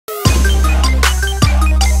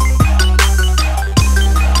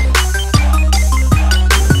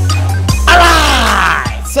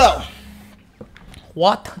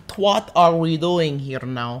What are we doing here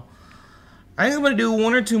now? I think I'm gonna do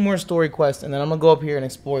 1 or 2 more story quests, and then I'm gonna go up here and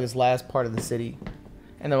explore this last part of the city,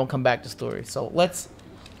 and then we'll come back to story. So let's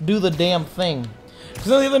do the damn thing. Because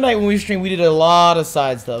the other night when we streamed, we did a lot of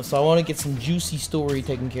side stuff, so I want to get some juicy story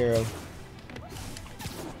taken care of.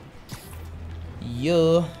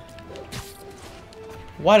 Yeah.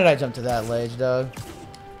 Why did I jump to that ledge, dog?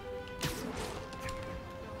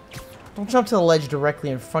 Don't jump to the ledge directly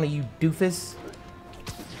in front of you, doofus.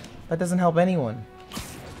 That doesn't help anyone.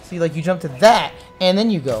 See, like, you jump to that, and then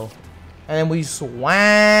you go. And then we swang.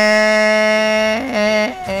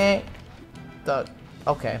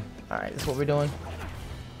 Okay. Alright, that's what we're doing.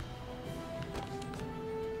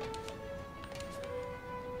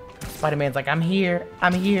 Spider-Man's like, I'm here.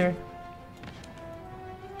 I'm here.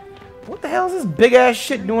 What the hell is this big ass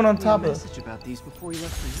shit doing on top of? Message about these before you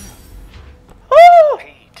left for you. Oh!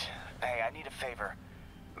 Pete, hey, I need a favor.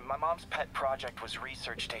 My mom's pet project was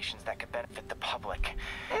research stations that could benefit the public.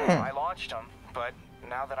 I launched them, but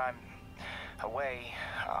now that I'm away,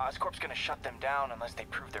 Oscorp's gonna shut them down unless they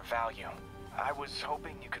prove their value. I was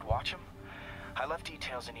hoping you could watch them. I left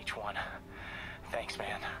details in each one. Thanks,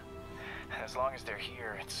 man. As long as they're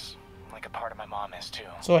here, it's like a part of my mom is too.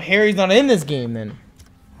 So Harry's not in this game then.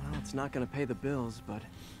 Well, it's not gonna pay the bills, but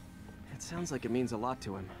it sounds like it means a lot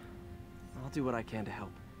to him. I'll do what I can to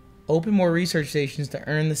help. Open more research stations to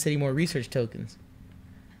earn the city more research tokens.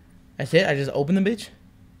 That's it? I just opened the bitch?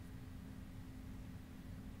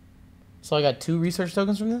 So I got 2 research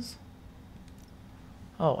tokens from this?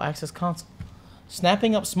 Oh, access console.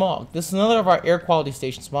 Snapping up smog. This is another of our air quality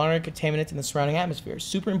stations, monitoring contaminants in the surrounding atmosphere.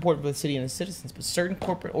 Super important for the city and its citizens, but certain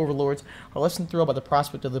corporate overlords are less than thrilled by the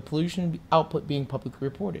prospect of the pollution output being publicly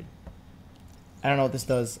reported. I don't know what this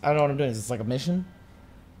does. I don't know what I'm doing. Is this like a mission?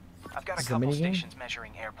 I've got a couple stations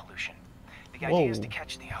measuring air pollution. The idea is to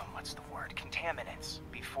catch the, contaminants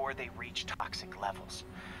before they reach toxic levels.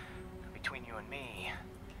 Between you and me,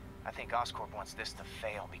 I think Oscorp wants this to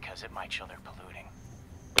fail because it might show they're polluting.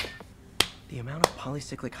 The amount of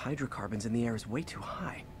polycyclic hydrocarbons in the air is way too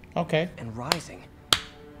high. Okay. And rising.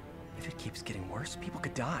 If it keeps getting worse, people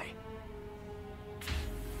could die.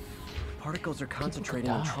 Particles are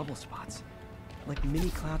concentrating in trouble spots, like mini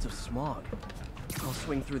clouds of smog. I'll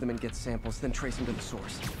swing through them and get samples, then trace them to the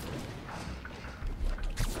source.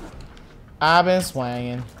 I've been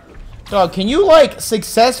swinging. Dog, can you, like,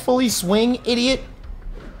 successfully swing, idiot?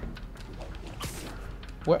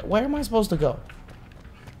 Where am I supposed to go?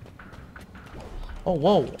 Oh,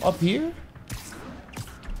 whoa. Up here?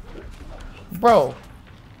 Bro.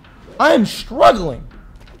 I am struggling.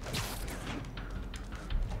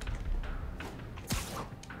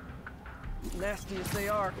 Nasty as they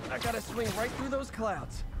are, I gotta swing right through those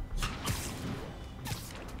clouds.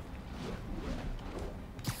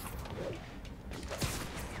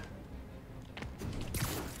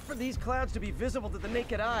 For these clouds to be visible to the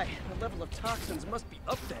naked eye, the level of toxins must be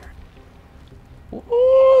up there.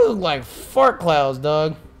 Ooh, look like fart clouds,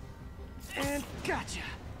 dog. And gotcha.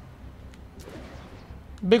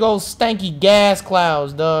 Big old stanky gas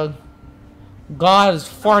clouds, dog. God is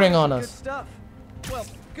farting on us. Good stuff. Well,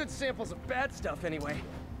 good samples of bad stuff, anyway.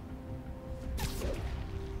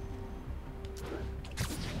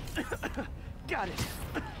 Got it.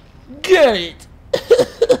 Get it,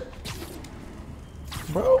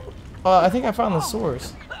 bro. I think I found the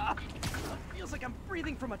source. Feels like I'm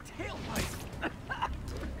breathing from a tailpipe.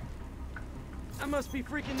 I must be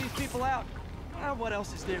freaking these people out. What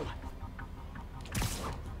else is new?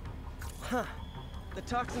 Huh. The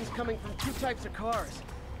toxin's coming from 2 types of cars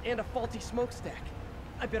and a faulty smokestack.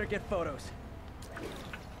 I better get photos.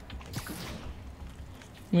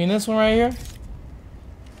 You mean this one right here?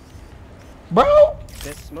 Bro!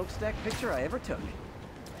 Best smokestack picture I ever took.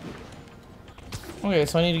 Okay,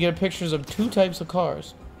 so I need to get pictures of 2 types of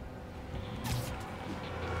cars.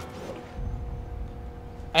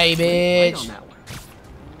 Hey, bitch.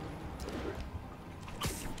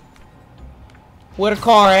 Where the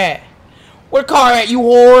car at? Where the car at, you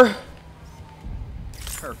whore?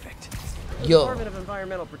 Perfect. Yo. Department of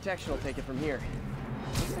Environmental Protection will take it from here.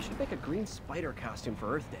 Maybe I should make a green spider costume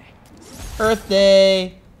for Earth Day. Earth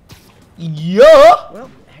Day. Yeah.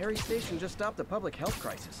 Well, Harry Station just stopped a public health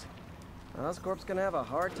crisis. Oscorp's gonna have a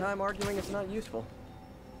hard time arguing it's not useful.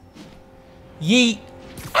 Yeet.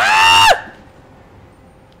 Ah!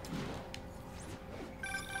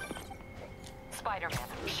 Spiderman,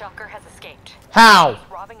 Shocker has escaped. How? He's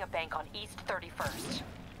robbing a bank on East 31st.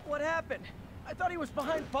 What happened? I thought he was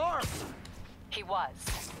behind bars. He was,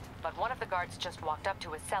 but one of the guards just walked up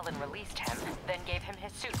to his cell and released him, then gave him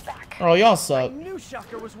his suit back. Oh, y'all I suck. knew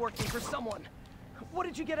Shocker was working for someone. What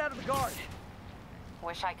did you get out of the guard?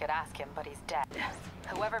 Wish I could ask him, but he's dead.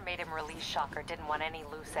 Whoever made him release Shocker didn't want any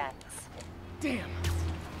loose ends. Damn.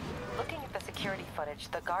 Looking at the security footage,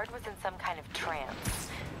 the guard was in some kind of trance.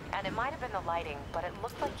 And it might have been the lighting, but it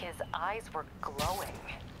looked like his eyes were glowing.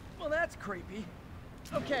 Well, that's creepy.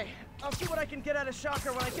 Okay, I'll see what I can get out of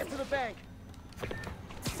Shocker when I get to the bank.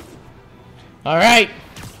 Alright.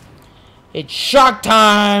 It's shark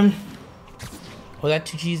time! Was that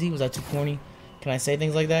too cheesy? Was that too corny? Can I say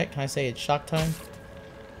things like that? Can I say it's shock time?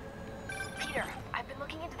 Peter, I've been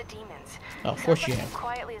looking into the demons. Oh, of course you Sounds like have. they've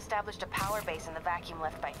quietly established a power base in the vacuum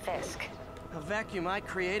left by Fisk. A vacuum I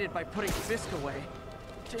created by putting Fisk away.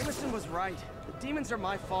 Jameson was right. The demons are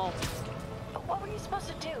my fault. But what were you supposed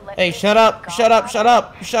to do? Let Hey, Fisk shut up! go Shut up! on? Shut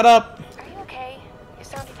up! Shut up! Are you okay? You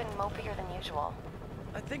sound even mopier than usual.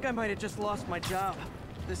 I think I might have just lost my job.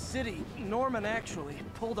 The city, Norman actually,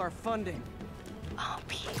 pulled our funding. Oh,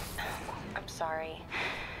 Pete. I'm sorry.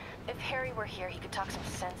 If Harry were here, he could talk some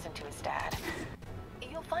sense into his dad.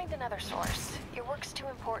 You'll find another source. Your work's too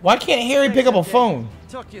important. Why can't Harry pick up a phone?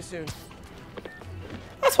 Talk to you soon.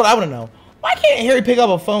 That's what I want to know. Why can't Harry pick up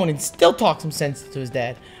a phone and still talk some sense to his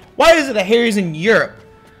dad? Why is it that Harry's in Europe,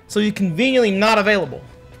 so he's conveniently not available?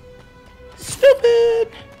 Stupid!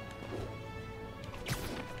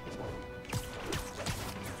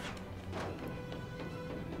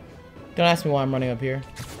 Don't ask me why I'm running up here.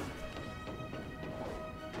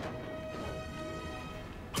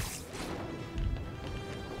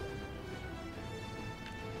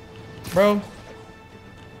 Bro.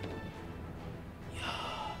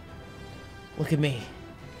 Look at me.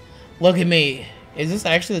 Look at me. Is this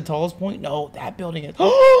actually the tallest point? No, that building is.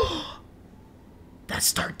 Oh! That's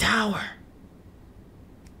Stark Tower.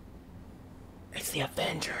 It's the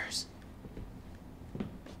Avengers.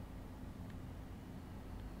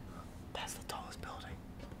 That's the tallest building.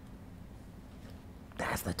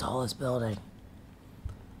 That's the tallest building.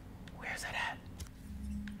 Where's that at?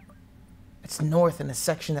 It's north in a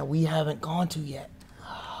section that we haven't gone to yet.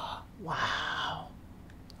 Wow.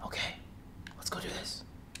 Okay, let's go do this.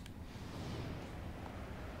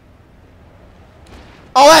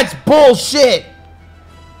 Oh, that's bullshit!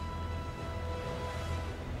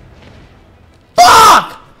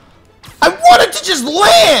 Fuck! I wanted to just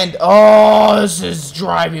land! Oh, this is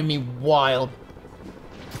driving me wild.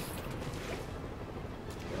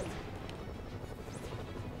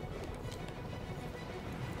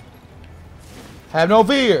 Have no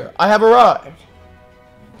fear, I have arrived.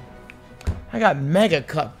 I got mega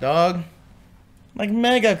cucked, dog. Like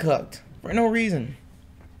mega cucked for no reason.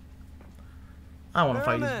 I want to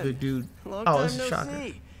fight this big dude. Oh, this is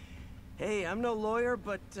shocking. Hey, I'm no lawyer,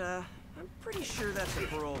 but I'm pretty sure that's a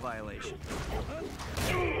parole violation.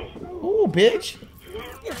 Ooh, bitch.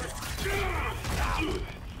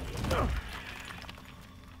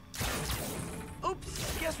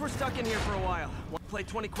 Oops, guess we're stuck in here for a while. Want to play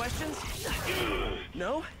 20 questions?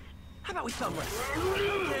 No? How about we thumb wrestle?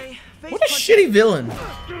 Okay. What a shitty villain.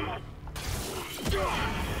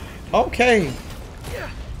 Okay.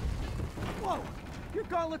 Whoa! Your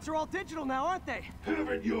gauntlets are all digital now, aren't they? Have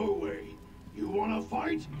it your way. You wanna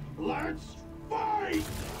fight? Let's fight!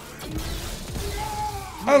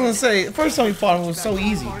 I was gonna say, the first time we fought him was so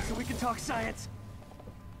easy. So we can talk science.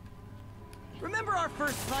 Remember our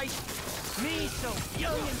first fight? Me, so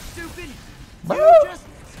young and stupid. Bro. You just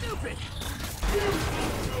stupid.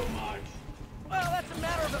 Well, that's a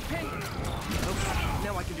matter of opinion. Okay,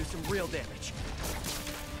 now I can do some real damage.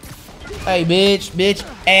 Hey, bitch,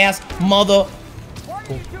 ass, mother. Why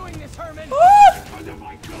are you doing this, Herman? Because if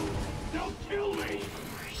I go, they'll kill me.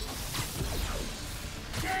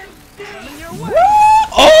 I'm in your way.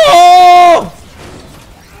 Oh!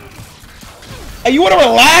 Hey, you wanna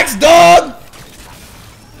relax, dog?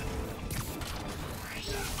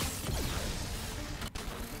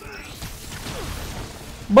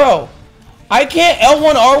 Bro, I can't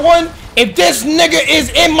L1 R1 if this nigga is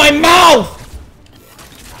in my mouth.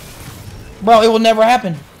 Bro, it will never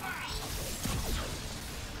happen.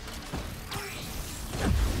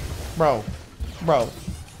 Bro,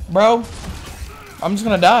 I'm just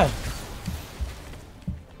gonna die.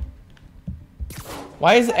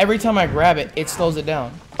 Why is it every time I grab it, it slows it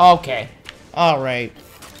down? Okay, all right.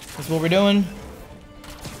 That's what we're doing.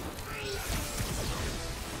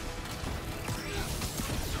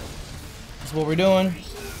 That's what we're doing.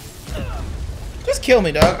 Just kill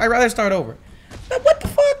me, dog. I'd rather start over. What the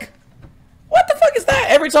fuck? What the fuck is that?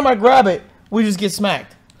 Every time I grab it, we just get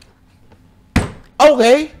smacked.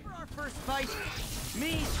 Okay. For our first fight,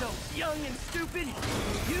 me, so young and stupid.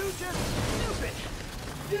 You just stupid.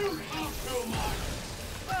 You talk too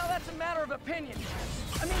much. Well, that's a matter of opinion.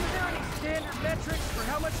 I mean, are there any standard metrics for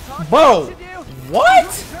how much talking Bro, you should do? what?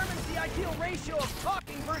 Who determines the ideal ratio of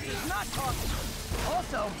talking versus not talking?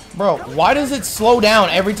 Also, Bro, why does it slow down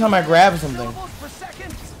every time I grab something? syllables per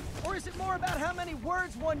second? Or is it more about how many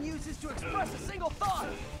words one uses to express a single thought?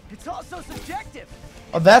 It's also subjective.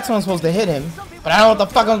 Oh, that's when I'm supposed to hit him. But I don't know what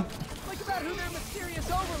the fuck I'm... Like about who their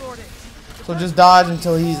mysterious overlord is. So just dodge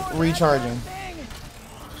until he's recharging.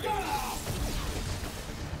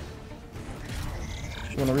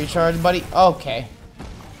 You wanna recharge, buddy? Okay.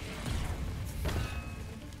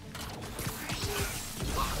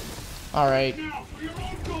 Alright. Now for your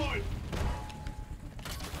own good.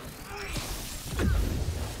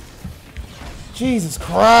 Jesus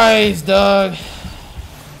Christ, Doug.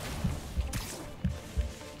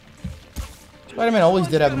 Spider-Man always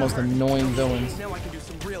did have the most annoying villains. Now I can do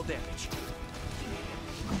some real damage.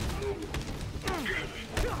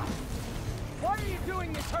 Why are you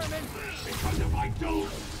doing this, Herman? Because if I don't,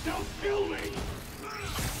 they'll kill me.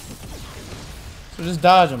 So just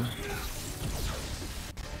dodge him.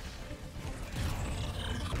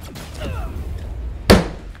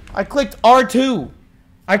 I clicked R2.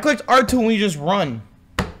 I clicked R2 when you just run.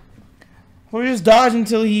 Or just dodge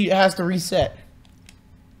until he has to reset.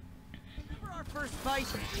 Remember our first fight?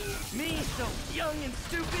 Me, so young and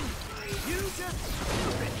stupid. You just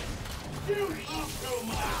stupid. You talk too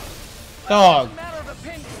much. Dog. It's a matter of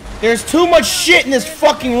opinion. There's too much shit in this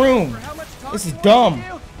fucking room. For how much This is talking dumb. one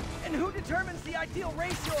should do, and who determines the ideal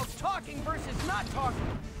ratio of talking versus not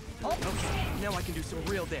talking? Oh, okay, now I can do some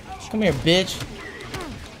real damage. Come here, bitch.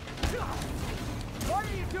 Why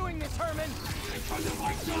are you doing this, Herman? Because if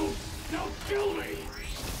I don't, they'll kill me.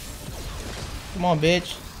 Come on,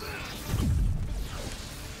 bitch.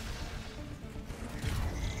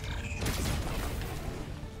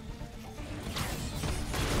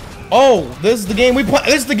 Oh, this is the game we play.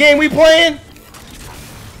 This is the game we playing.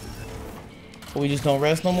 We just don't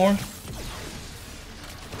rest no more.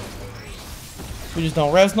 We just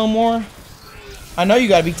don't rest no more. I know you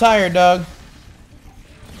gotta be tired, Doug.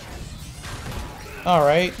 All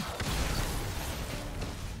right.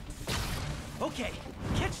 Okay,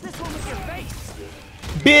 catch this one with your face.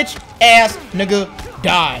 Bitch, ass, nigga,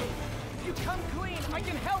 die. If you come clean, I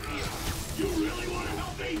can help you. You really want to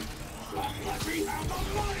help me? Let me have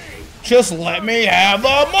the money. Just let me have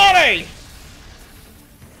the money.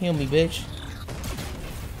 Heal me, bitch.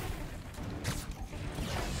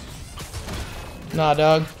 Nah,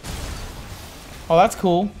 dog. Oh, that's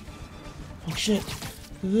cool. Oh, shit.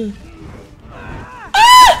 Ugh.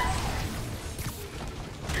 Ah!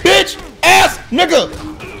 Bitch! Ass! Nigga!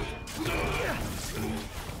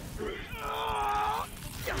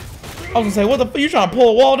 I was gonna say, what the f- you trying to pull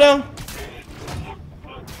a wall down?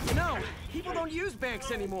 You know, people don't use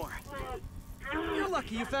banks anymore. You're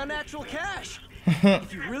lucky you found actual cash.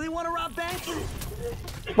 If you really want to rob banks,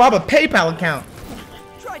 Rob a PayPal account.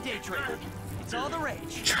 try day trading. It's all the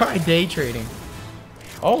rage. Try day trading.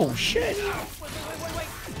 Oh, shit. Wait.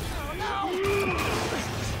 Oh, no.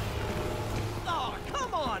 Oh,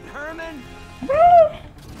 come on, Herman. Bro!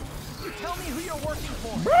 You tell me who you're working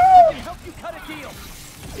for. Bro! I can help you cut a deal.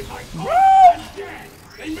 If I Bro! caught I'm dead.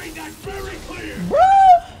 They made that very clear. Bro!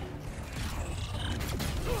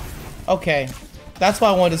 Okay. That's why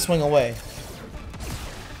I wanted to swing away.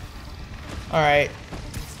 Alright.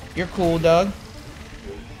 You're cool, Doug.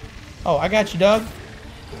 Oh, I got you, Doug.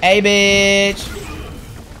 Hey, bitch.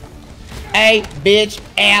 Hey, bitch,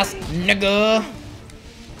 ass, nigga.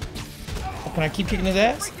 Oh, can I keep kicking his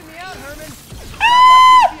ass? Freaking me out, Herman. I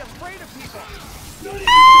don't like you to be afraid of people. None of you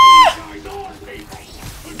guys are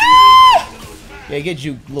people. Yeah, get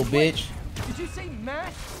you, little bitch. Did you say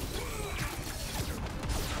mask?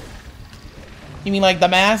 You mean like the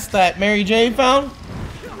mask that Mary J found?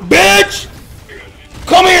 Bitch!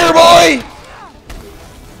 Come here, boy!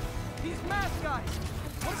 These mask guys.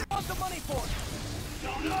 What do you want the money for?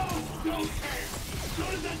 Don't know. Don't care. As soon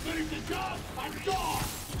as I finish the job, I'm gone.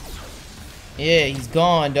 Yeah, he's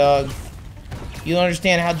gone, dog. You don't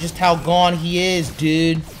understand just how gone he is,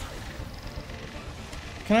 dude.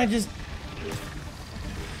 Can I just...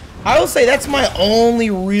 I will say that's my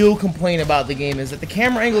only real complaint about the game is that the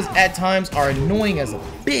camera angles at times are annoying as a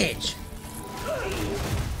bitch.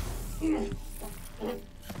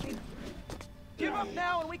 Give up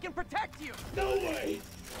now and we can protect you. No way.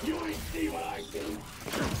 You ain't see what I do.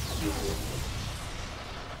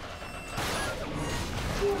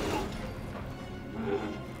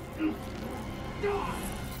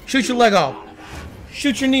 Shoot your leg off.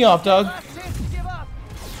 Shoot your knee off, dog. Last chance to give up.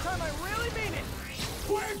 This time I really mean it.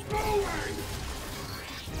 Quit moving.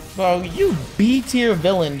 Bro, you B-tier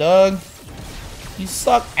villain, dog. You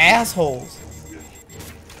suck, assholes.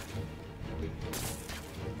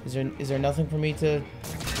 Is there nothing for me to?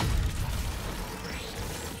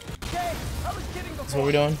 Okay, I was kidding before. That's what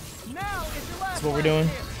we're doing. Now is your last That's what we're doing.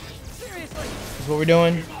 chance. Seriously. That's what we're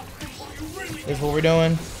doing. That's what we're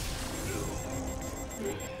doing.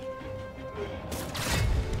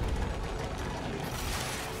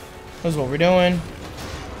 That's what we're doing.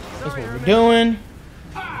 That's what we're doing.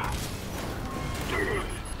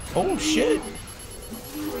 Oh shit.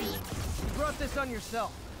 You brought this on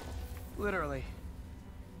yourself. Literally.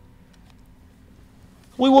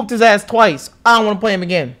 We whooped his ass twice. I don't want to play him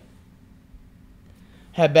again.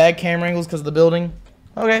 Had bad camera angles because of the building.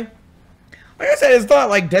 Okay. Like I said, it's not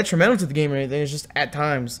like detrimental to the game or anything. It's just at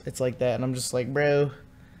times it's like that, and I'm just like, bro.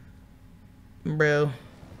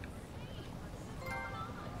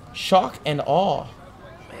 Shock and awe.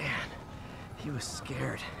 Man, he was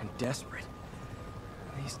scared and desperate.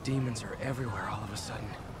 These demons are everywhere all of a sudden.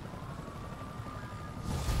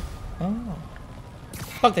 Oh.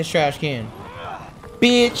 Fuck this trash can.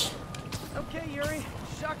 Bitch. Okay, Yuri.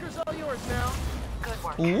 Shocker's all yours now. Good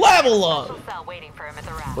work. Level up. Special cell waiting for him at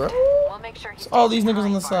the raft. Bro. We'll make sure he All stays these niggas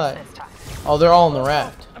on the behind side. bars this time. Oh, they're all on the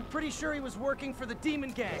raft. I'm pretty sure he was working for the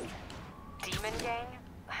demon gang. Demon Gang?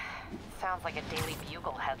 Sounds like a Daily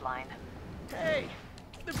Bugle headline. Hey,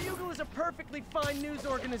 the Bugle is a perfectly fine news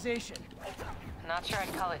organization. Not sure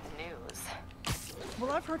I'd call it news.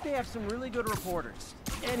 Well, I've heard they have some really good reporters.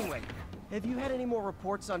 Anyway, have you had any more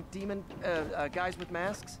reports on demon, guys with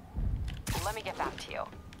masks? Let me get back to you.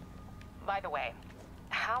 By the way,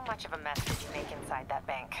 how much of a mess did you make inside that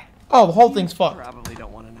bank? Oh, the whole thing's fucked. Probably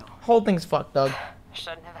don't want to know. Whole thing's fucked, Doug.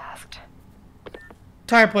 Shouldn't have asked.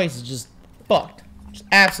 Entire place is just fucked. Just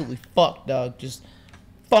absolutely fucked, Doug. Just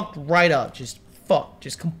fucked right up. Just fucked.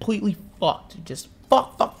 Just completely fucked. Just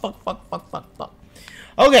fuck.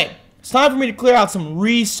 Okay, it's time for me to clear out some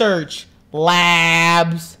research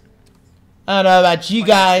labs. I don't know about you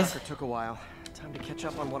guys. It took a while. Time to catch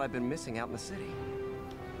up on what I've been missing out in the city.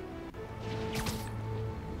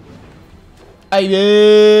 Hey,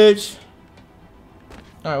 bitch.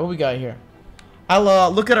 All right, what we got here?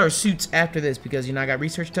 I'll look at our suits after this because, you know, I got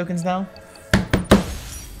research tokens now.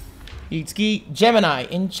 Eat ski Gemini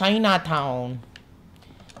in Chinatown.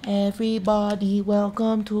 Everybody,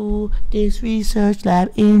 welcome to this research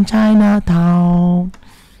lab in Chinatown.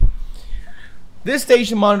 This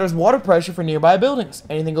station monitors water pressure for nearby buildings.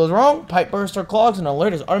 Anything goes wrong, pipe bursts or clogs, an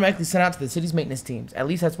alert is automatically sent out to the city's maintenance teams. At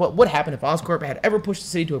least that's what would happen if Oscorp had ever pushed the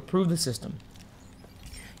city to approve the system.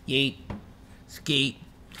 Yeet. Skeet.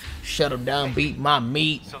 Shut them down, beat my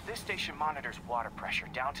meat. So this station monitors water pressure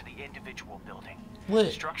down to the individual building.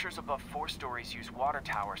 Lit. Structures above 4 stories use water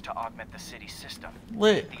towers to augment the city's system.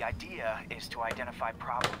 Lit. The idea is to identify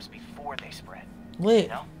problems before they spread. Lit. You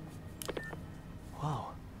know? Whoa.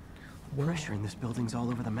 Pressure in this building's all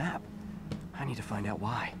over the map. I need to find out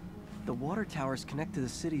why. The water towers connect to the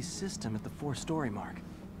city's system at the 4-story mark.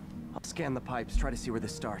 I'll scan the pipes, try to see where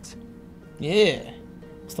this starts. Yeah.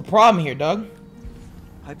 What's the problem here, Doug?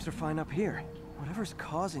 Pipes are fine up here. Whatever's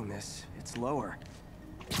causing this, it's lower.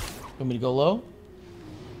 Want me to go low?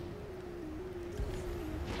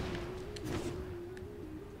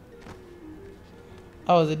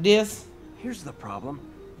 Oh, is it this? Here's the problem.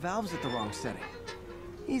 Valve's at the wrong setting.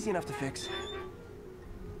 Easy enough to fix.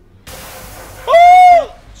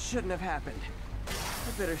 Oh! Shouldn't have happened.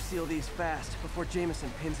 I better seal these fast before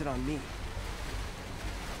Jameson pins it on me.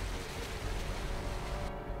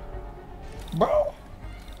 Bro.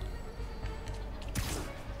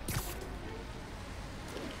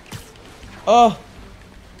 Oh.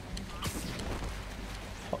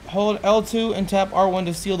 Hold L2 and tap R1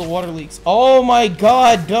 to seal the water leaks. Oh my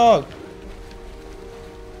god, Doug.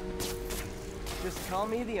 Just call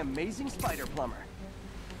me the amazing spider plumber.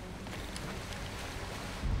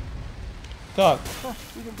 Doug. Huh,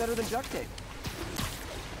 even better than duct tape.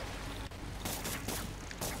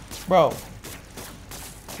 Bro.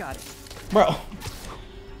 Got it. Bro.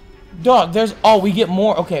 Dog, there's... Oh, we get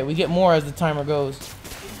more. Okay, we get more as the timer goes.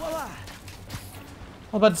 Voila. I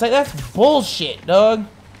was about to say, that's bullshit, Doug.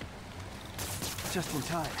 Just in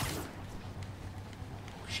time.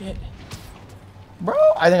 Shit. Bro,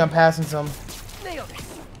 I think I'm passing some. Nailed it.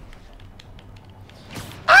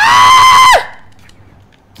 Ah!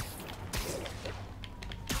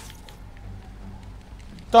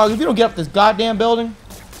 Dog, if you don't get up this goddamn building...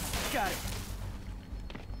 Got it.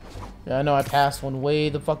 Yeah, I know I passed one way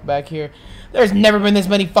the fuck back here. There's never been this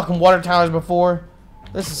many fucking water towers before.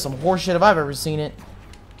 This is some horseshit if I've ever seen it.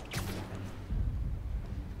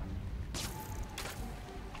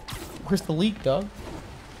 Where's the leak, Doug?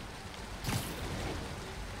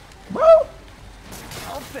 Bro!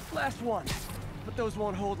 Last one. But those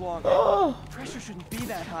won't hold long. Oh. Pressure shouldn't be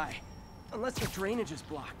that high. Unless the drainage is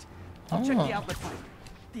blocked. I'll check the outlet pipe.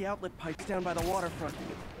 The outlet pipe's down by the waterfront.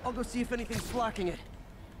 I'll go see if anything's blocking it.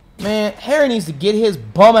 Man, Harry needs to get his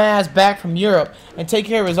bum ass back from Europe and take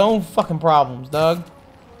care of his own fucking problems, Doug.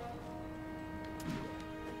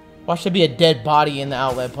 Why should there be a dead body in the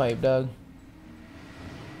outlet pipe, Doug?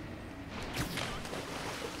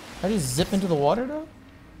 I just zip into the water, Doug?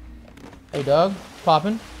 Hey, Doug.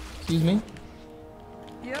 Poppin'. Excuse me.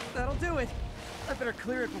 Yep, that'll do it. I better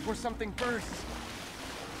clear it before something bursts.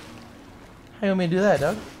 How you want me to do that,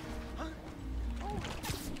 Doug?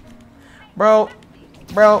 Bro,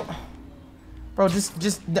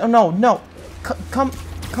 just no.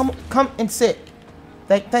 Come and sit.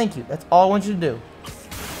 Thank you. That's all I want you to do.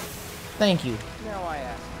 Thank you. Now I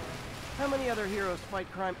ask, how many other heroes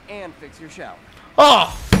fight crime and fix your shower?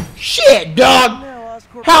 Oh, shit, dog. Now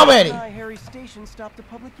Oscorp How many? Harry Station stopped a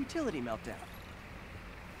public utility meltdown.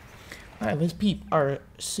 All right, let's peep our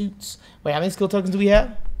suits. Wait, how many skill tokens do we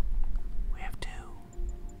have? We have 2.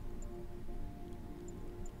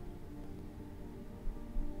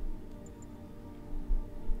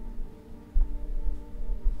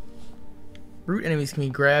 Root enemies can be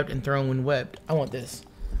grabbed and thrown when webbed. I want this.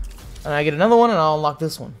 And I get another one, and I'll unlock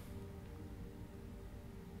this one.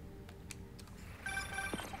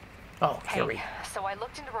 Oh, Harry. So I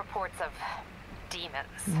looked into reports of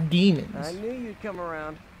demons. Demons. I knew you'd come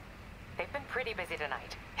around. They've been pretty busy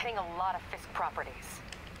tonight, hitting a lot of Fisk properties.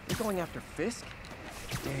 You're going after Fisk?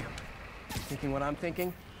 Damn. Thinking what I'm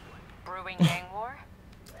thinking? Brewing gang war?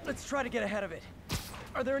 Let's try to get ahead of it.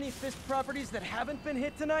 Are there any Fisk properties that haven't been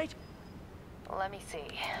hit tonight? Let me see.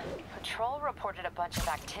 Patrol reported a bunch of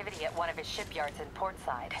activity at one of his shipyards in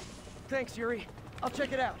Portside. Thanks, Yuri. I'll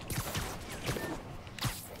check it out.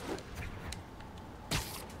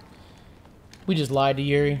 We just lied to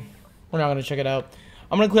Yuri. We're not gonna check it out.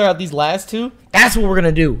 I'm gonna clear out these last 2. That's what we're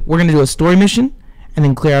gonna do. We're gonna do a story mission and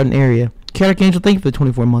then clear out an area. Chaotic Angel, thank you for the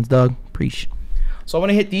 24 months, dog. Preach. So I'm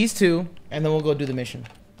gonna hit these 2 and then we'll go do the mission.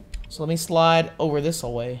 So let me slide over this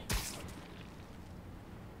away.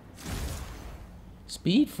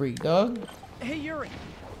 Speed freak, dog. Hey, Yuri.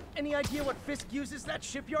 Any idea what Fisk uses that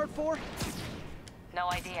shipyard for? No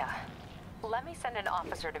idea. Let me send an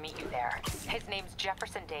officer to meet you there. His name's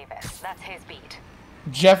Jefferson Davis. That's his beat.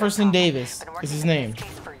 Jefferson Davis Been is working his in name. this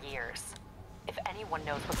case for years. If anyone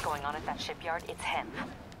knows what's going on at that shipyard, it's him.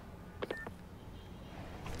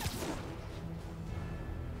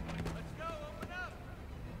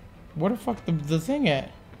 Where the fuck the thing at?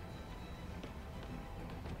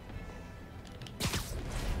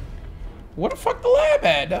 Where the fuck the lab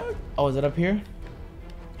at, dog? Oh, is it up here?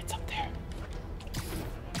 It's up there.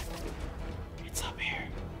 It's up here.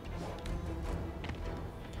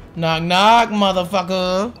 Knock, knock,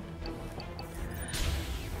 motherfucker.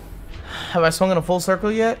 Have I swung in a full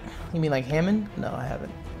circle yet? You mean like Hammond? No, I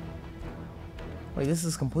haven't. Wait, this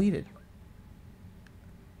is completed.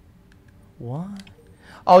 What?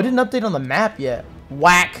 Oh, it didn't update on the map yet.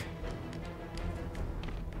 Whack.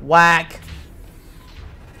 Whack.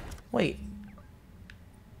 Wait.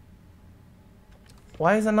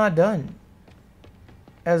 Why is that not done?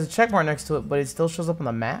 It has a check mark next to it, but it still shows up on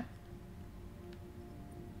the map?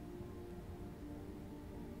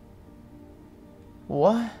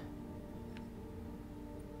 What?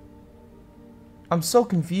 I'm so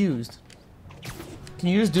confused. Can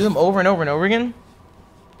you just do them over and over and over again?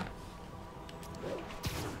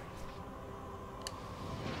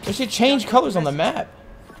 They should change colors on the map.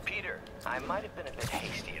 Peter, I might have been a bit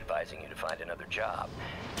hasty advising you to find another job.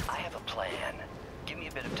 I have a plan. Give me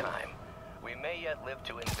a bit of time. We may yet live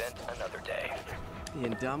to invent another day. The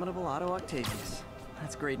indomitable Otto Octavius.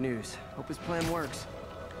 That's great news. Hope his plan works.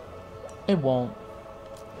 It won't.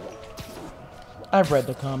 I've read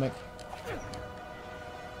the comic.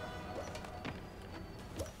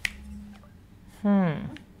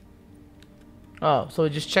 Oh, so it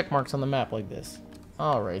just check marks on the map like this.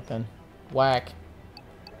 Alright then. Whack.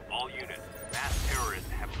 All units, mass terrorists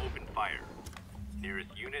have opened fire. Nearest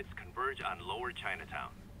units converge on Lower Chinatown.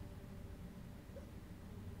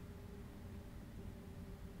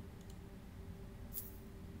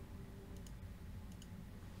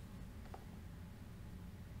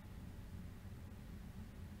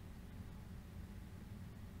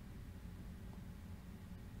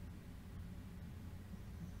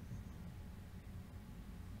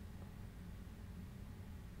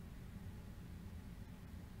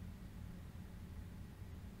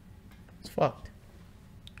 It's fucked.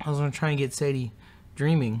 I was gonna try and get Sadie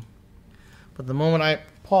dreaming, but the moment I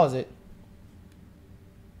pause it,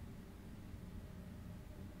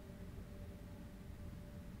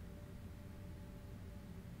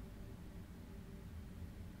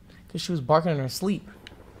 Because she was barking in her sleep.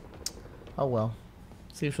 Oh well.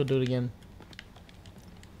 See if she'll do it again.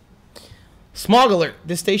 Smog alert.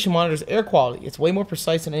 This station monitors air quality. It's way more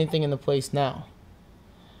precise than anything in the place now.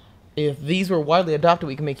 If these were widely adopted,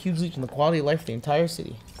 we can make huge leaps in the quality of life for the entire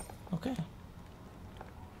city. Okay.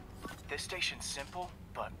 This station's simple,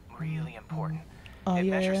 but really important. Oh, It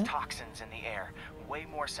measures yeah? toxins in the air, way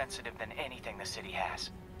more sensitive than anything the city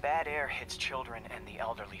has. Bad air hits children and the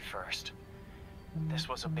elderly first. This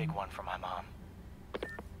was a big one for my mom.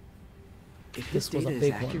 If This this was a data is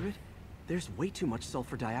big one. accurate, there's way too much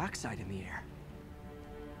sulfur dioxide in the air.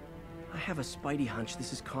 I have a spidey hunch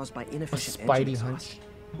this is caused by inefficient engine spidey exhaust.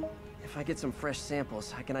 hunch. If I get some fresh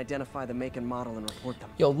samples, I can identify the make and model and report them.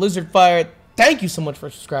 Yo, Lizard Fire, thank you so much for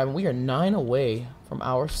subscribing. We are 9 away from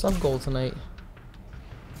our sub goal tonight.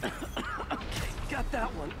 Got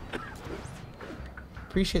that one.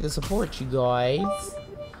 Appreciate the support, you guys.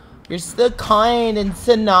 You're so kind and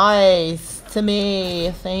so nice to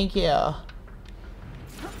me. Thank you.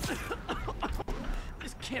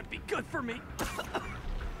 This can't be good for me.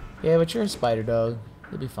 Yeah, but you're a spider dog.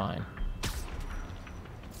 You'll be fine.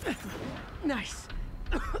 Nice.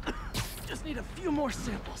 Just need a few more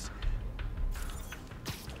samples.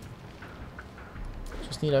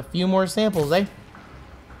 Just need a few more samples, eh?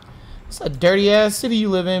 It's a dirty ass city you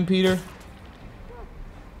live in, Peter.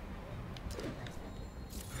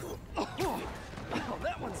 Oh,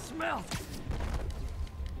 that one smelled.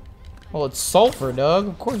 Well, it's sulfur, Doug.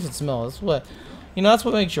 Of course it smells. That's what, you know, that's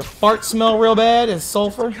what makes your fart smell real bad is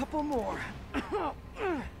sulfur. A couple more.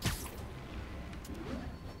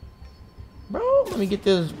 Bro, let me get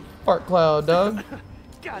this fart cloud, Doug.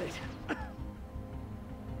 Got it.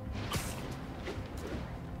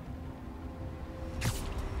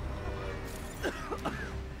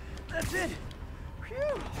 That's it.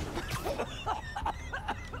 Phew.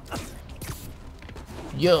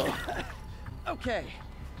 Yeah. Okay.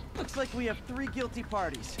 Looks like we have 3 guilty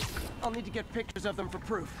parties. I'll need to get pictures of them for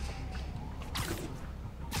proof.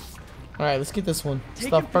 Alright, let's get this one. It's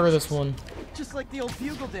Taking the furthest pictures. one. Just like the old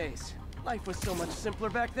Bugle days. Life was so much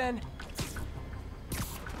simpler back then.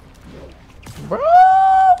 Bro!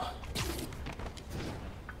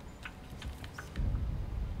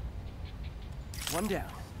 One down.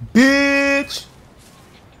 Bitch!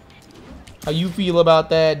 How you feel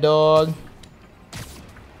about that, dog?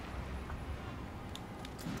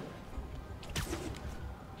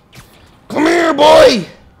 Come here, boy!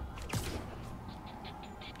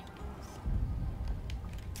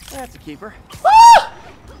 That's a keeper. Ah!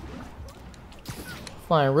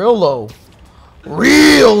 Flying real low.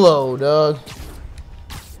 Real low, dog.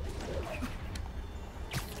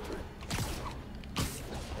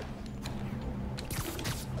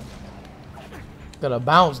 Gotta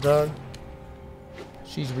bounce, dog.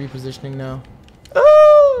 She's repositioning now.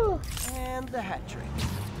 Ah! And the hat trick.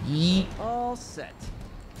 Yeet. All set.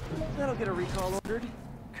 That'll get a recall ordered,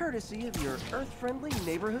 courtesy of your Earth-friendly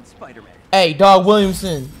neighborhood Spiderman. Hey, Dog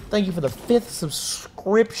Williamson. Thank you for the 5th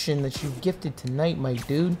subscription that you gifted tonight, my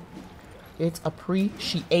dude. It's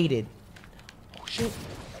appreciated. Oh, shit.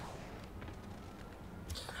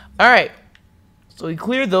 Alright. So we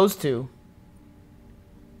cleared those 2.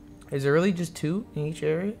 Is there really just 2 in each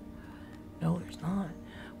area? No, there's not.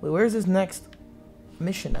 Wait, where's this next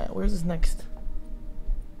mission at? Where's this next?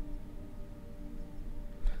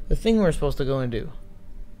 The thing we're supposed to go and do.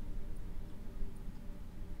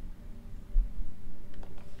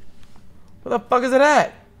 Where the fuck is it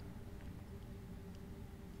at?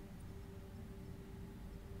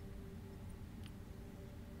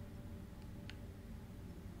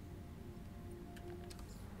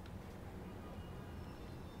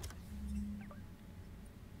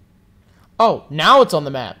 Oh, now it's on the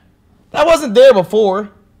map. That wasn't there before.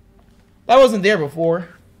 That wasn't there before.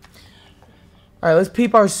 Alright, let's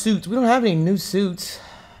peep our suits. We don't have any new suits.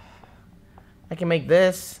 I can make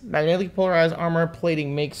this. Magnetically polarized armor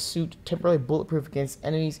plating makes suit temporarily bulletproof against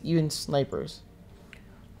enemies, even snipers.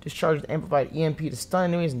 Discharges amplified EMP to stun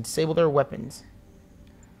enemies and disable their weapons.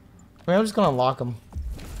 I mean, I'm just gonna unlock them.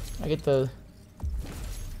 I get the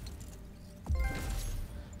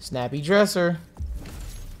snappy dresser.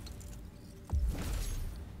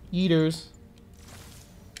 Eaters.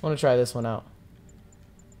 I want to try this one out.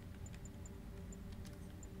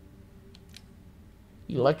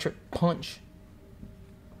 Electric punch.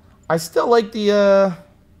 I still like the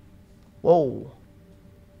whoa.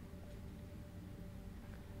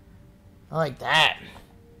 I like that.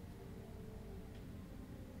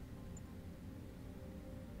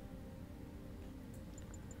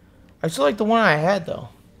 I still like the one I had though.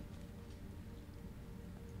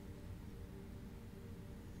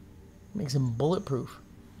 Makes him bulletproof.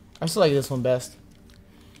 I still like this one best.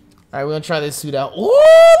 Alright, we're gonna try this suit out. Ooh,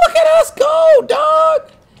 look at us go,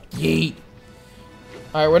 dog! Yeet.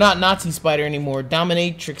 Alright, we're not Nazi Spider anymore.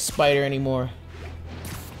 Dominatrix Spider anymore.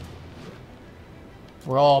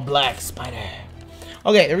 We're all black Spider.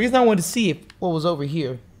 Okay, the reason I wanted to see what was over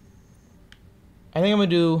here. I think I'm gonna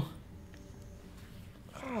do...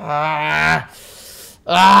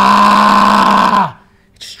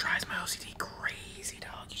 It just drives my OCD crazy,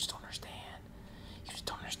 dog. You just don't understand. You just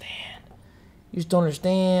don't understand. You just don't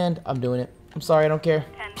understand. I'm doing it. I'm sorry, I don't care.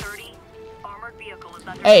 10:30. Armored vehicle is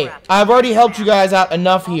under Hey, arrest. I've already helped you guys out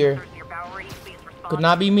enough here. Officers near Bowery, please respond. Could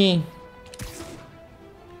not be me.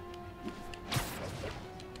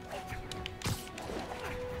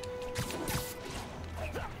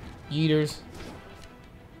 Yeeters.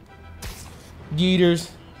 Yeeters.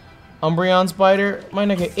 Umbreon Spider. My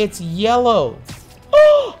nigga, it's yellow.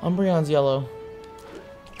 Oh, Umbreon's yellow.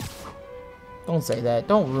 Don't say that.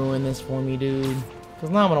 Don't ruin this for me, dude. Because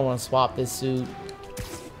now I'm going to want to swap this suit.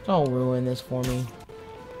 Don't ruin this for me.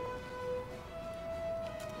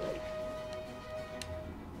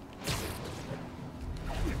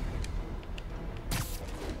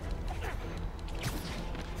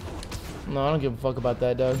 No, I don't give a fuck about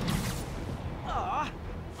that, Doug. Aw,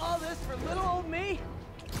 all this for little old me?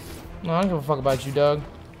 No, I don't give a fuck about you, Doug.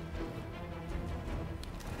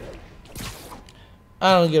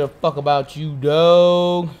 I don't give a fuck about you,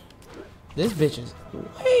 dog. This bitch is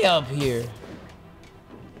way up here.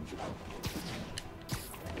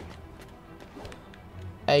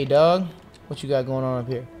 Hey, dog. What you got going on up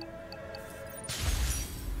here?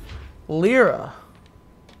 Lyra.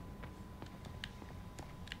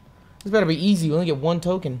 This better be easy. We only get one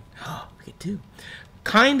token. Oh, we get two.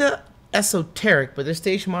 Kinda esoteric, but this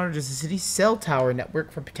station monitors the city's cell tower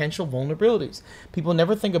network for potential vulnerabilities. People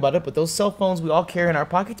never think about it, but those cell phones we all carry in our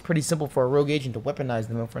pockets, pretty simple for a rogue agent to weaponize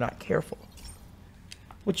them if we're not careful.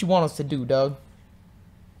 What you want us to do, Doug?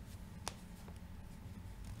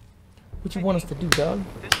 What you want us to do, Doug?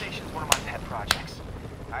 This station's one of my pet projects.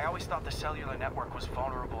 I always thought the cellular network was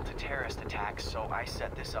vulnerable to terrorist attacks, so I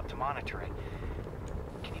set this up to monitor it.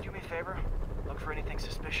 Can you do me a favor? Look for anything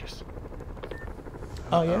suspicious.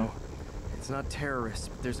 Oh, yeah? It's not terrorists,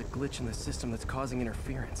 but there's a glitch in the system that's causing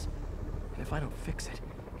interference. And if I don't fix it,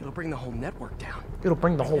 it'll bring the whole network down. It'll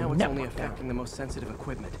bring the whole Now it's only network down. affecting the most sensitive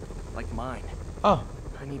equipment, like mine. Oh.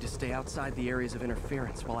 I need to stay outside the areas of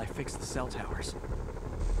interference while I fix the cell towers.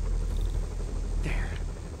 There.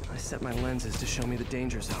 I set my lenses to show me the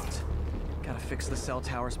danger zones. Gotta fix the cell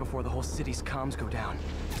towers before the whole city's comms go down.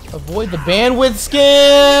 Avoid the bandwidth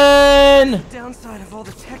skin! The downside of all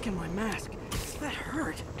the tech in my mask. That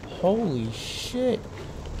hurt. Holy shit.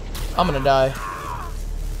 I'm gonna die.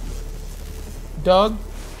 Doug?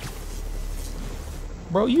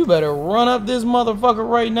 Bro, you better run up this motherfucker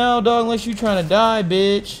right now, dog, unless you trying to die,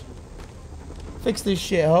 bitch. Fix this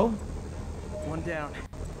shit, ho. One down.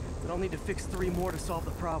 But I'll need to fix 3 more to solve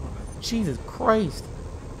the problem. Jesus Christ.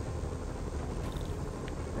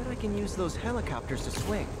 Bet I can use those helicopters to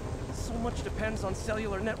swing. So much depends on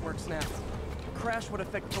cellular networks now. A crash would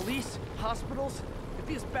affect police, hospitals. It'd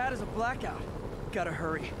be as bad as a blackout. Gotta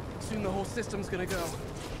hurry. Soon the whole system's gonna go.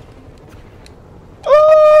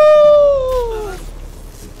 Ooh!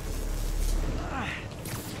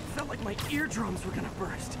 Felt like my eardrums were gonna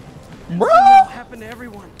burst. Bro! It'll happen to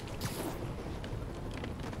everyone.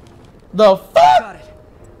 The fuck? Got it.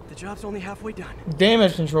 The job's only halfway done.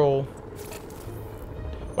 Damage control.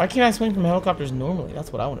 Why can't I swing from helicopters normally?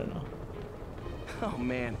 That's what I want to know. Oh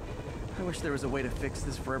man. I wish there was a way to fix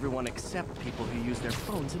this for everyone except people who use their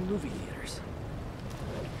phones in movie theaters.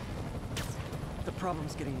 The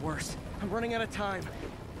problem's getting worse. I'm running out of time.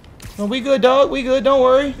 No, we good, dog. We good. Don't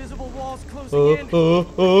worry. Invisible walls closing in. I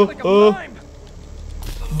feel like a mime.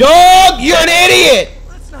 Dog, you're an idiot.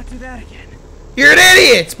 Let's not do that again. You're an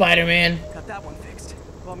idiot, Spider-Man. Got that one fixed.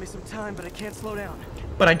 Bought me some time, but I can't slow down.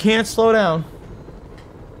 But I can't slow down.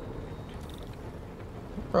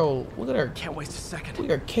 Bro, look at her. Can't waste a second. We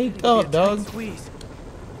are caked It'll be up, a tight dog. Squeeze.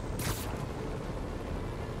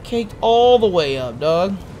 Caked all the way up,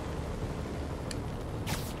 dog.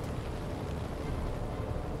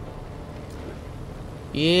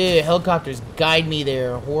 Yeah, helicopters guide me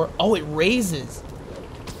there. Oh, it raises.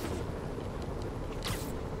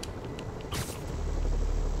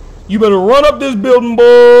 You better run up this building,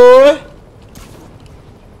 boy.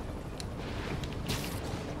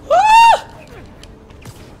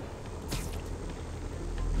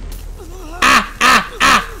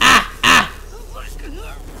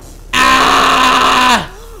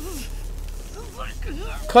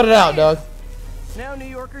 Cut it out, dog. Now New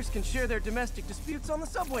Yorkers can share their domestic disputes on the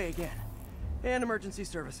subway again. And emergency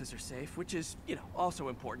services are safe, which is, you know, also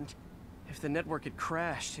important. If the network had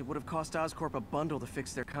crashed, it would have cost Oscorp a bundle to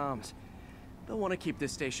fix their comms. They'll want to keep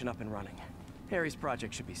this station up and running. Harry's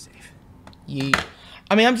project should be safe. Yeah.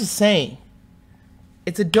 I mean, I'm just saying.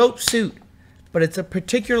 It's a dope suit, but it's a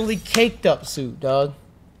particularly caked up suit, dog.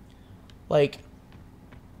 Like,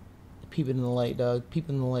 peeping in the light, dog.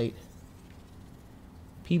 Peeping in the light.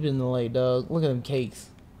 Peeping in the light, dog. Look at them cakes.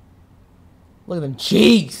 Look at them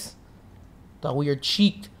cheeks. Dog, we are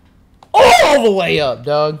cheeked all the way up,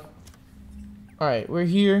 dog. Alright, we're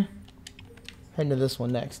here. Heading to this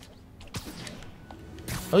one next.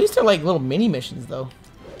 At least they're like little mini missions, though.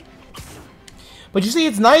 But you see,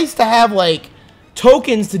 it's nice to have, like,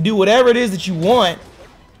 tokens to do whatever it is that you want.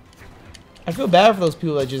 I feel bad for those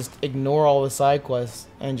people that just ignore all the side quests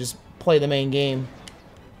and just play the main game.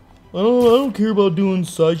 I don't care about doing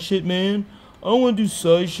side shit, man. I don't want to do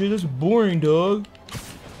side shit. That's boring, dog.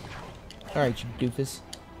 Alright, you doofus.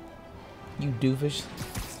 You doofus.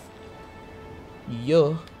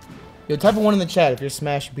 Yo. Yo, type a 1 in the chat if you're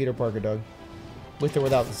smashing Peter Parker, dog. With or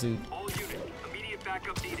without the suit. All units, immediate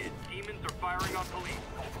backup needed. Demons are firing on police.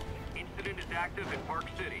 Incident is active in Park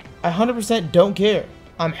City. I 100% don't care.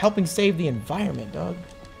 I'm helping save the environment, dog.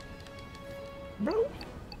 Bro.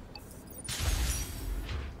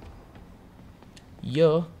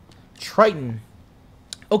 Yo. Triton.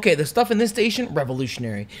 Okay, the stuff in this station,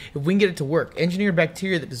 revolutionary. If we can get it to work. Engineered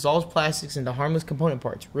bacteria that dissolves plastics into harmless component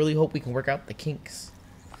parts. Really hope we can work out the kinks.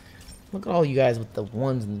 Look at all you guys with the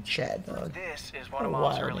ones in the chat, dog. This is one of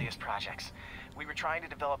Mom's earliest projects. We were trying to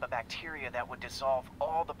develop a bacteria that would dissolve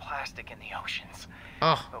all the plastic in the oceans.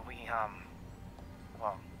 Ah. But we,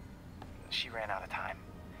 well, she ran out of time.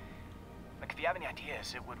 Like, if you have any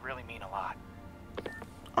ideas, it would really mean a lot.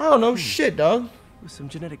 I don't know shit, dog. With some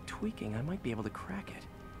genetic tweaking, I might be able to crack it.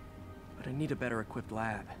 But I need a better equipped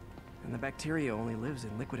lab. And the bacteria only lives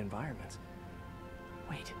in liquid environments.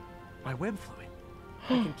 Wait, my web fluid.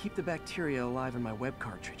 I can keep the bacteria alive in my web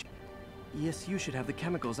cartridge. ESU should have the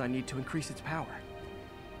chemicals I need to increase its power.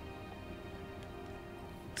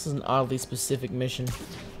 This is an oddly specific mission.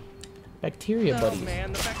 Bacteria buddies. Oh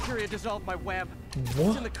man, the bacteria dissolved my web. What?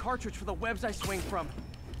 It's in the cartridge for the webs I swing from.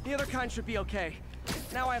 The other kind should be okay.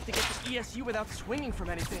 Now I have to get the ESU without swinging from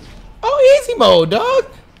anything. Oh, easy mode, dog.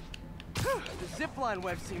 The zipline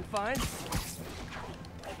webs seem fine.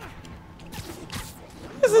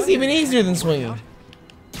 This is even easier than swinging.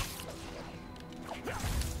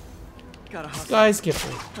 Gotta hustle. Sky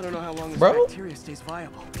skipper. I don't know how long this Bro? bacteria stays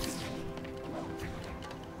viable.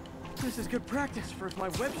 This is good practice for if my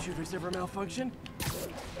web shooters ever malfunction.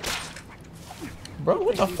 Bro,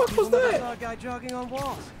 what the fuck was I saw that? a guy jogging on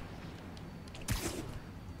walls.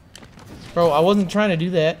 Bro, I wasn't trying to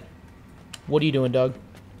do that. What are you doing, Doug?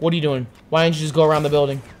 What are you doing? Why didn't you just go around the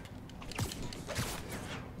building?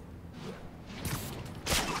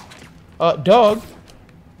 Doug.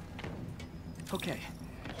 Okay.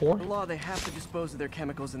 Whore. The law, they have to dispose of their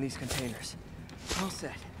chemicals in these containers. All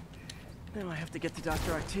set. Now I have to get to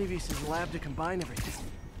Dr. Octavius' lab to combine everything.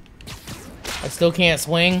 I still can't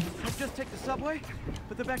swing. I'd just take the subway,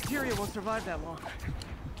 but the bacteria won't survive that long.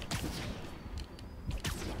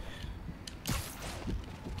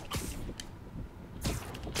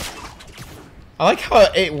 I like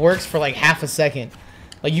how it works for like half a second.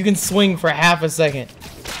 Like you can swing for half a second.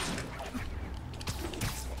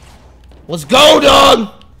 Let's go,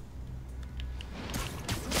 dog!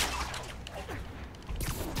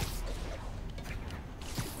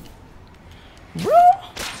 Bro.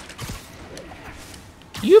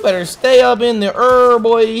 You better stay up in the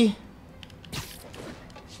boy.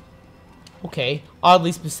 Okay,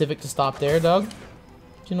 oddly specific to stop there, dog.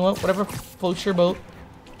 You know what? Whatever floats your boat.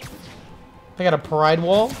 I got a pride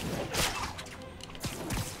wall.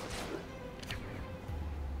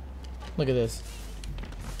 Look at this.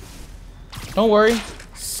 Don't worry.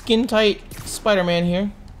 Skin tight Spider-Man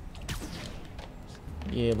here.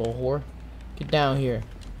 Yeah, little whore. Get down here.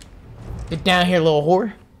 Get down here, little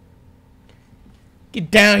whore.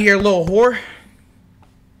 Get down here, little whore.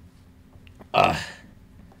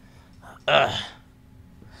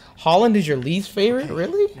 Holland is your least favorite? Okay,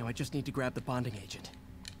 really? now I just need to grab the bonding agent.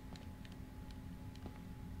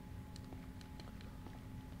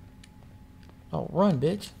 Oh, run,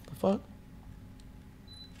 bitch. The fuck?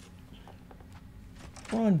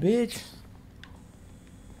 Run, bitch.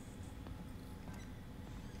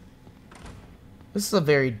 This is a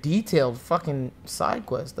very detailed fucking side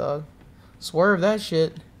quest, dog. Swerve that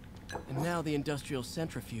shit. And now the industrial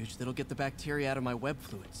centrifuge that'll get the bacteria out of my web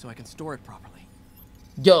fluid so I can store it properly.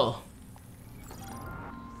 Yo.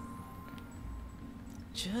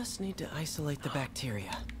 Just need to isolate the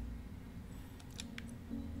bacteria.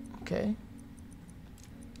 Okay.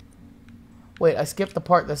 Wait, I skipped the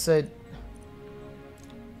part that said...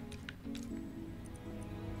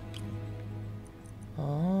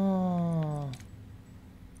 Oh.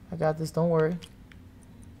 I got this, don't worry.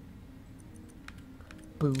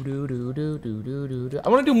 Boo doo doo doo doo doo doo doo. I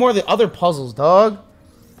want to do more of the other puzzles, dog.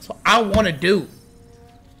 That's what I want to do.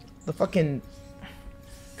 The fucking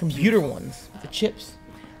computer ones. The chips.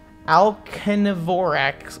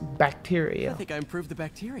 Alkanivorax bacteria. I think I improved the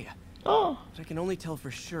bacteria. Oh. But I can only tell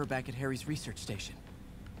for sure back at Harry's research station.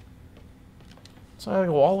 So I gotta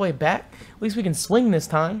go all the way back? At least we can swing this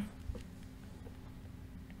time.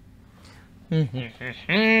 If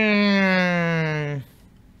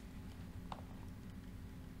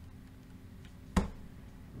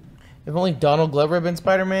only Donald Glover had been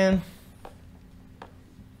Spider-Man.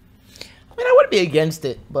 I mean, I wouldn't be against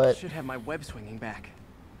it, but... Should have my web swinging back.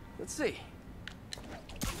 Let's see.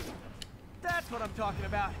 That's what I'm talking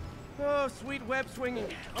about. Oh, sweet web swinging.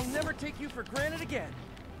 I'll never take you for granted again.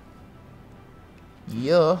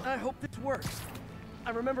 Yeah. I hope this works. I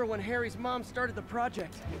remember when Harry's mom started the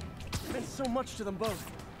project. It meant so much to them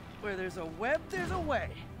both. Where there's a web, there's a way.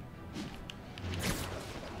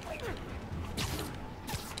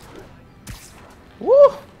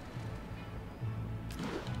 Woo!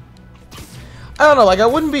 I don't know, like, I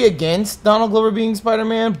wouldn't be against Donald Glover being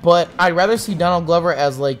Spider-Man, but I'd rather see Donald Glover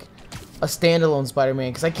as, like, a standalone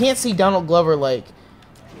Spider-Man, because I can't see Donald Glover, like,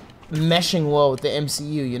 meshing well with the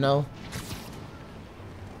MCU, you know?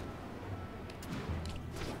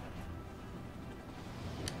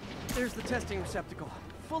 There's the testing receptacle,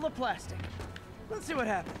 full of plastic. Let's see what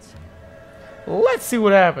happens. Let's see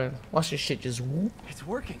what happens. Watch this shit just whoop. It's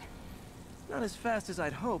working. Not as fast as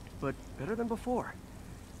I'd hoped, but better than before.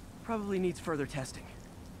 Probably needs further testing.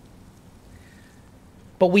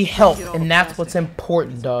 But we help, and that's what's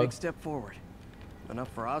important, dog. Big step forward. Enough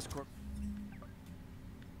for Oscorp.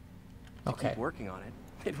 Okay. Keep working on it.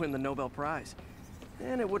 They'd win the Nobel Prize.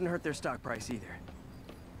 And it wouldn't hurt their stock price either.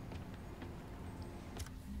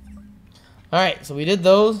 Alright, so we did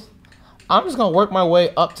those. I'm just gonna work my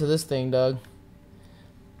way up to this thing, Doug.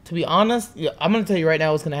 To be honest, yeah, I'm gonna tell you right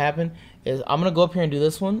now what's gonna happen is I'm gonna go up here and do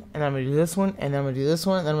this one, and I'm gonna do this one, and then I'm gonna do this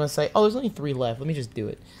one, and then I'm gonna say, oh, there's only 3 left. Let me just do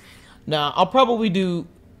it. Now, I'll probably do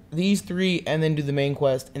these 3 and then do the main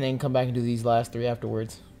quest, and then come back and do these last 3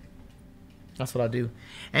 afterwards. That's what I'll do.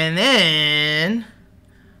 And then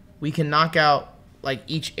we can knock out like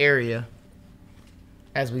each area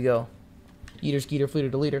as we go. Eater, skeeter, fleeter,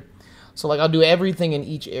 deleter. So like I'll do everything in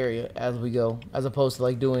each area as we go, as opposed to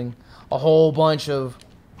like doing a whole bunch of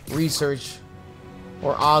research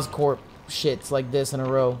or Oscorp shits like this in a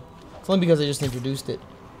row. It's only because I just introduced it.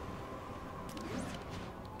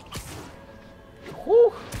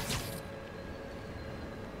 Whew.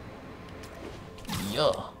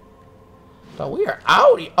 Yeah. So we are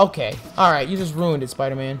out. Okay. Alright, you just ruined it,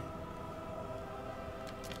 Spider-Man.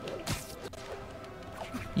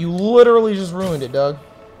 You literally just ruined it, Doug.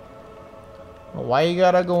 Why you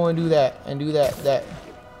gotta go and do that and do that?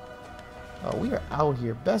 Oh, we are out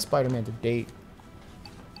here. Best Spider-Man to date.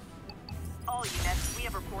 All units, we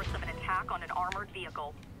have reports of an attack on an armored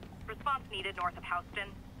vehicle. Response needed north of Houston.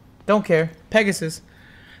 Don't care. Pegasus.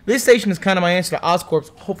 This station is kind of my answer to Oscorp's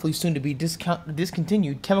hopefully soon to be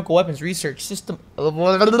discontinued chemical weapons research system.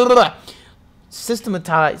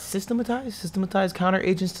 Systematized counter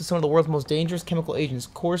agents to some of the world's most dangerous chemical agents.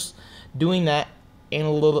 Of course, doing that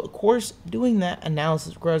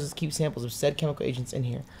analysis requires us to keep samples of said chemical agents in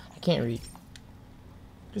here. I can't read.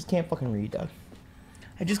 Just can't fucking read, Doug.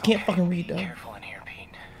 I just can't fucking read, Doug. Be careful in here,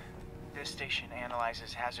 Pete. This station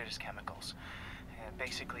analyzes hazardous chemicals, and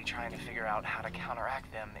basically trying to figure out how to counteract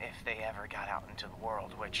them if they ever got out into the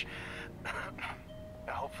world, which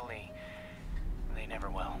hopefully they never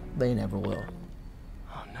will. They never will.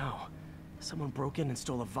 Oh no. Someone broke in and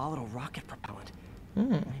stole a volatile rocket propellant.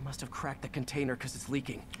 They must have cracked the container because it's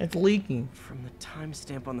leaking. It's leaking. From the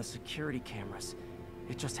timestamp on the security cameras,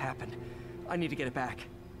 it just happened. I need to get it back.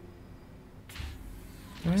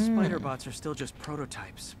 Our spider bots are still just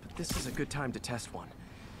prototypes, but this is a good time to test one.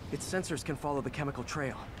 Its sensors can follow the chemical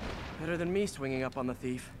trail. Better than me swinging up on the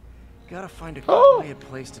thief. Gotta find a quiet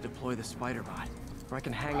place to deploy the spider bot, where I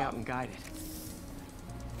can hang out and guide it.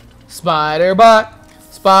 Spider bot.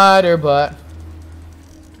 Spider bot.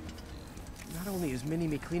 Not only is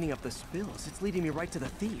Mini-Me cleaning up the spills, it's leading me right to the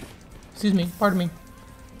thief. Excuse me, pardon me.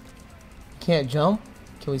 Can't jump?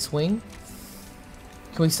 Can we swing?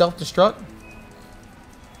 Can we self-destruct?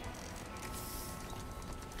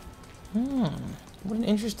 What an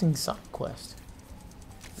interesting side quest.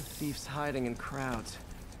 The thief's hiding in crowds.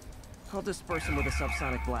 I'll disperse him with a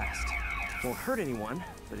subsonic blast. Won't hurt anyone,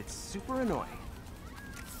 but it's super annoying.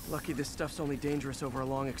 Lucky this stuff's only dangerous over a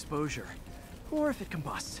long exposure. Or if it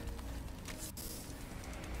combusts.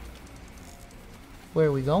 Where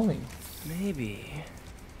are we going? Maybe.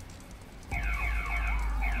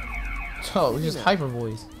 Oh, it's just hyper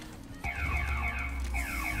voice.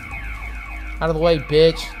 Out of the way,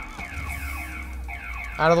 bitch.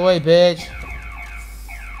 Out of the way, bitch.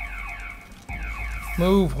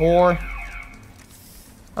 Move, whore.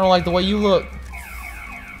 I don't like the way you look.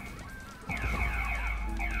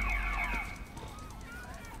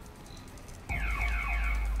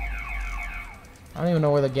 I don't even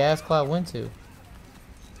know where the gas cloud went to.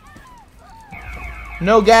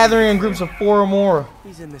 No gathering in groups of 4 or more.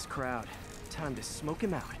 He's in this crowd. Time to smoke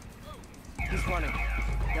him out. He's running.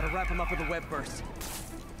 Gotta wrap him up with a web burst.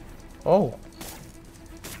 Oh.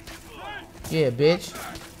 Yeah, bitch.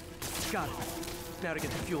 Got it. Now to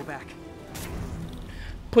get the fuel back.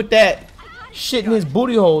 Put that shit in his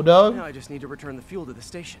booty hole, dog. Now I just need to return the fuel to the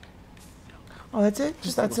station. Oh, that's it?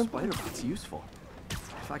 Just that simple? Spider bot's useful.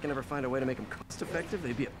 If I can ever find a way to make them cost effective,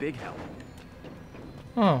 they'd be a big help.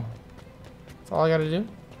 Oh. That's all I gotta do?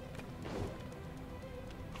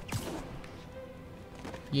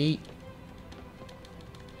 Yeet.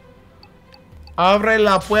 Abre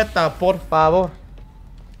la puerta, por favor.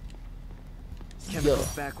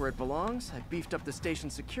 Chemicals back where it belongs. I beefed up the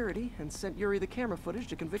station's security and sent Yuri the camera footage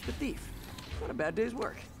to convict the thief. Not a bad day's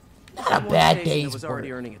work. Not a bad day's that was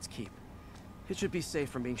already work. earning its keep. It should be safe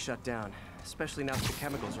from being shut down, especially now that the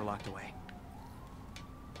chemicals are locked away.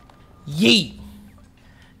 Yeet.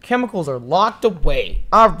 Chemicals are locked away.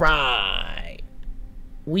 Alright.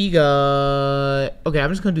 We got... Okay, I'm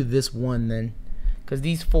just gonna do this one then. Because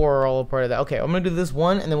these 4 are all a part of that. Okay, I'm gonna do this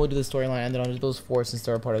one and then we'll do the storyline and then I'll do those 4 since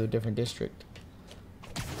they're a part of a different district.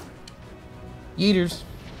 Yeeters.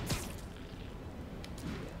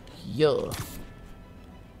 Yeah.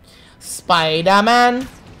 Spiderman.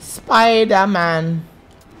 Spiderman.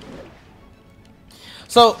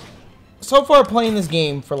 So far playing this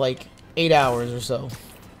game for like 8 hours or so.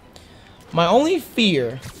 My only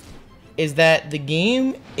fear is that the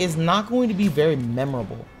game is not going to be very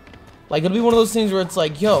memorable. Like, it'll be one of those things where it's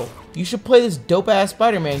like, yo, you should play this dope-ass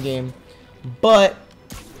Spider-Man game, but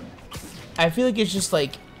I feel like it's just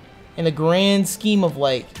like, in the grand scheme of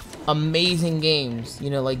like amazing games, you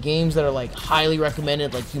know, like games that are like highly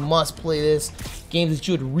recommended, like you must play this, games that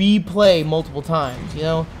you would replay multiple times, you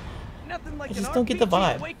know. Nothing like I just don't get the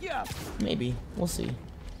vibe. Maybe we'll see.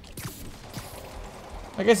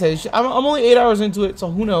 Like I said, I'm only 8 hours into it, so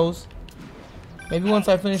who knows? Maybe once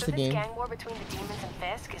I finish the game. This gang war between the demons and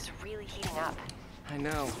Fisk is really heating up. I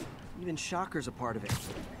know. Even Shocker's a part of it.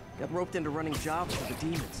 Got roped into running jobs for the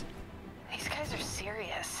demons. These guys are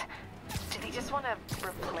serious. Do they just want to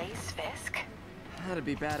replace Fisk? That'd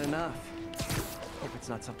be bad enough. Hope it's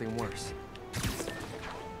not something worse.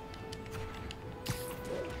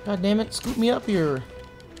 God damn it, scoop me up here.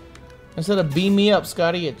 Instead of beam me up,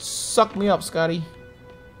 Scotty, it sucked me up, Scotty.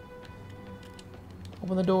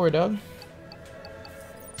 Open the door, Doug.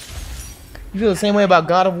 You feel the same way about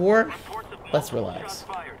God of War? Let's relax.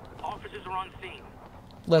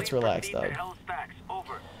 Let's relax, Doug.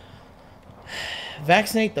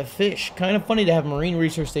 Vaccinate the fish. Kind of funny to have a marine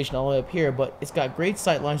research station all the way up here, but it's got great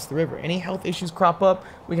sight lines to the river. Any health issues crop up,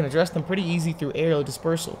 we can address them pretty easy through aerial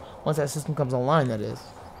dispersal. Once that system comes online, that is.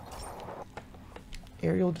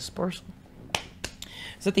 Aerial dispersal.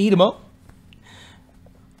 Is that the Hitamo?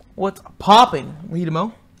 What's popping,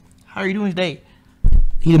 Hitamo? How are you doing today?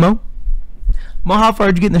 Hitamo? Mo, how far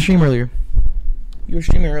did you get in the stream earlier? You were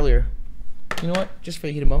streaming earlier. You know what? Just for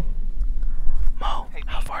the Hitamo. Mo,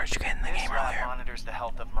 how far did you get in the game earlier? Monitors the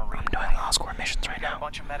health of marine. I'm doing Oscorp missions right Got now. a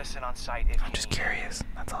bunch of medicine on site. If I'm just curious.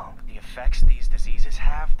 That's all. The effects these diseases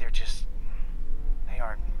have, they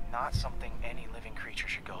are not something any living creature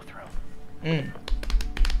should go through.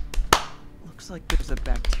 Looks like there's a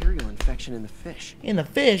bacterial infection in the fish. In the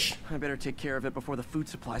fish? I better take care of it before the food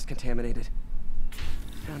supply's contaminated.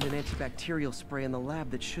 Found an antibacterial spray in the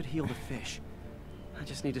lab that should heal the fish. I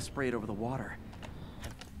just need to spray it over the water.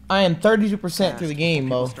 I am 32% through the game,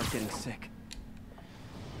 Mo. Start getting sick.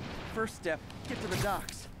 First step, get to the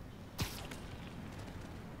docks.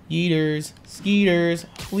 Yeeters, skeeters,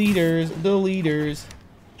 fleeters, deleters.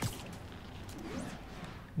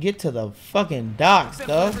 Get to the fucking docks,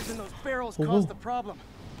 dog. Whatever's in those barrels caused the problem.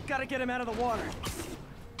 Gotta get him out of the water.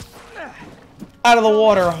 Out of the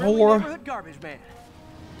water, whore. Neighborhood garbage man.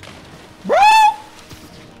 Bro!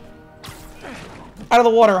 Out of the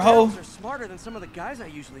water, ho. They're smarter than some of the guys I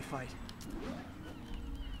usually fight.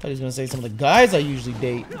 Thought he was gonna say some of the guys I usually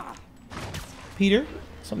date. Peter,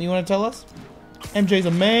 something you want to tell us? MJ's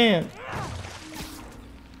a man.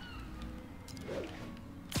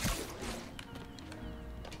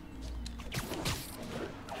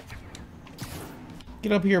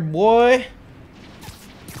 Get up here, boy.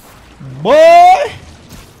 Boy!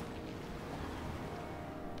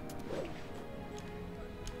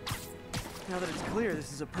 Now that it's clear,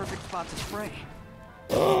 this is a perfect spot to spray.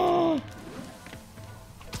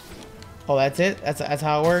 Oh, that's it? That's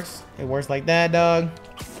how it works? It works like that, dog.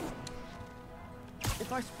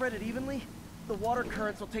 If I spread it evenly, the water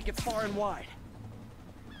currents will take it far and wide.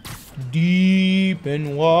 Deep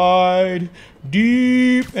and wide.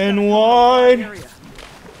 Deep and wide.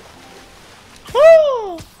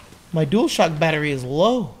 Oh, my DualShock battery is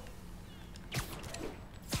low.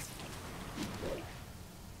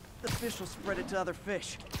 The fish will spread it to other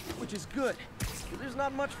fish, which is good. There's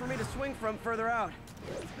not much for me to swing from further out.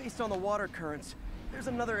 Based on the water currents, there's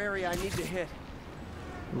another area I need to hit.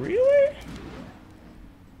 Really?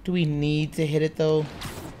 Do we need to hit it though,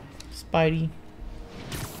 Spidey?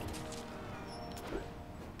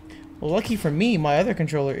 Well, lucky for me, my other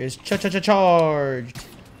controller is charged.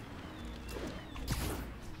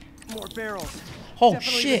 More barrels. Oh,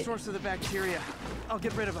 Definitely shit. the source of the bacteria. I'll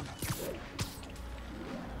get rid of them.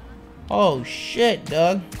 Oh shit,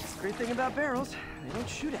 Doug. Great thing about barrels, they don't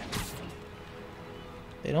shoot at me.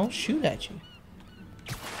 They don't shoot at you.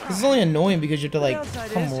 This is only annoying because you have to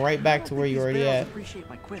like come right back to where you already at. Appreciate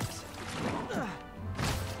my quips.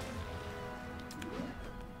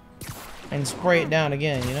 And spray it down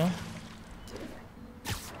again, you know?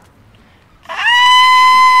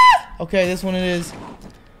 Ah! Okay, this one it is.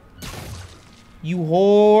 You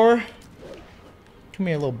whore. Come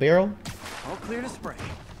here, little barrel. All clear to spray.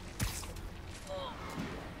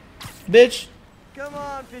 Bitch. Come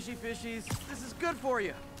on, fishy fishies. This is good for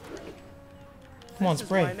you. Come on, This is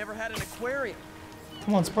spray. why I never had an aquarium.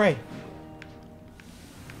 Come on, spray.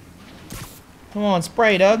 Come on,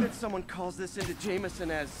 spray, Doug. Bet someone calls this into Jameson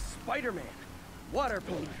as Spiderman, water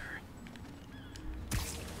polluter.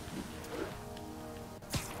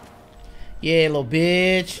 Yeah, little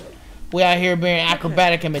bitch. We out here being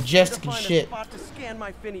acrobatic and majestic and shit. Find a spot to scan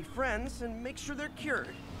my finny friends and make sure they're cured.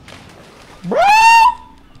 Bro!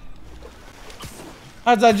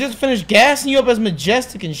 I just finished gassing you up as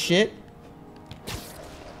majestic and shit.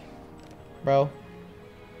 Bro.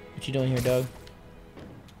 What you doing here, Doug?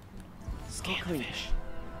 Scan the fish.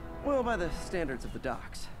 Well, by the standards of the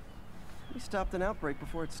docks. We stopped an outbreak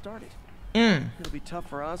before it started. It'll be tough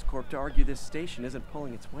for Oscorp to argue this station isn't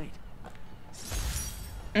pulling its weight.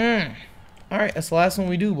 Alright, that's the last one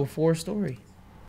we do before story.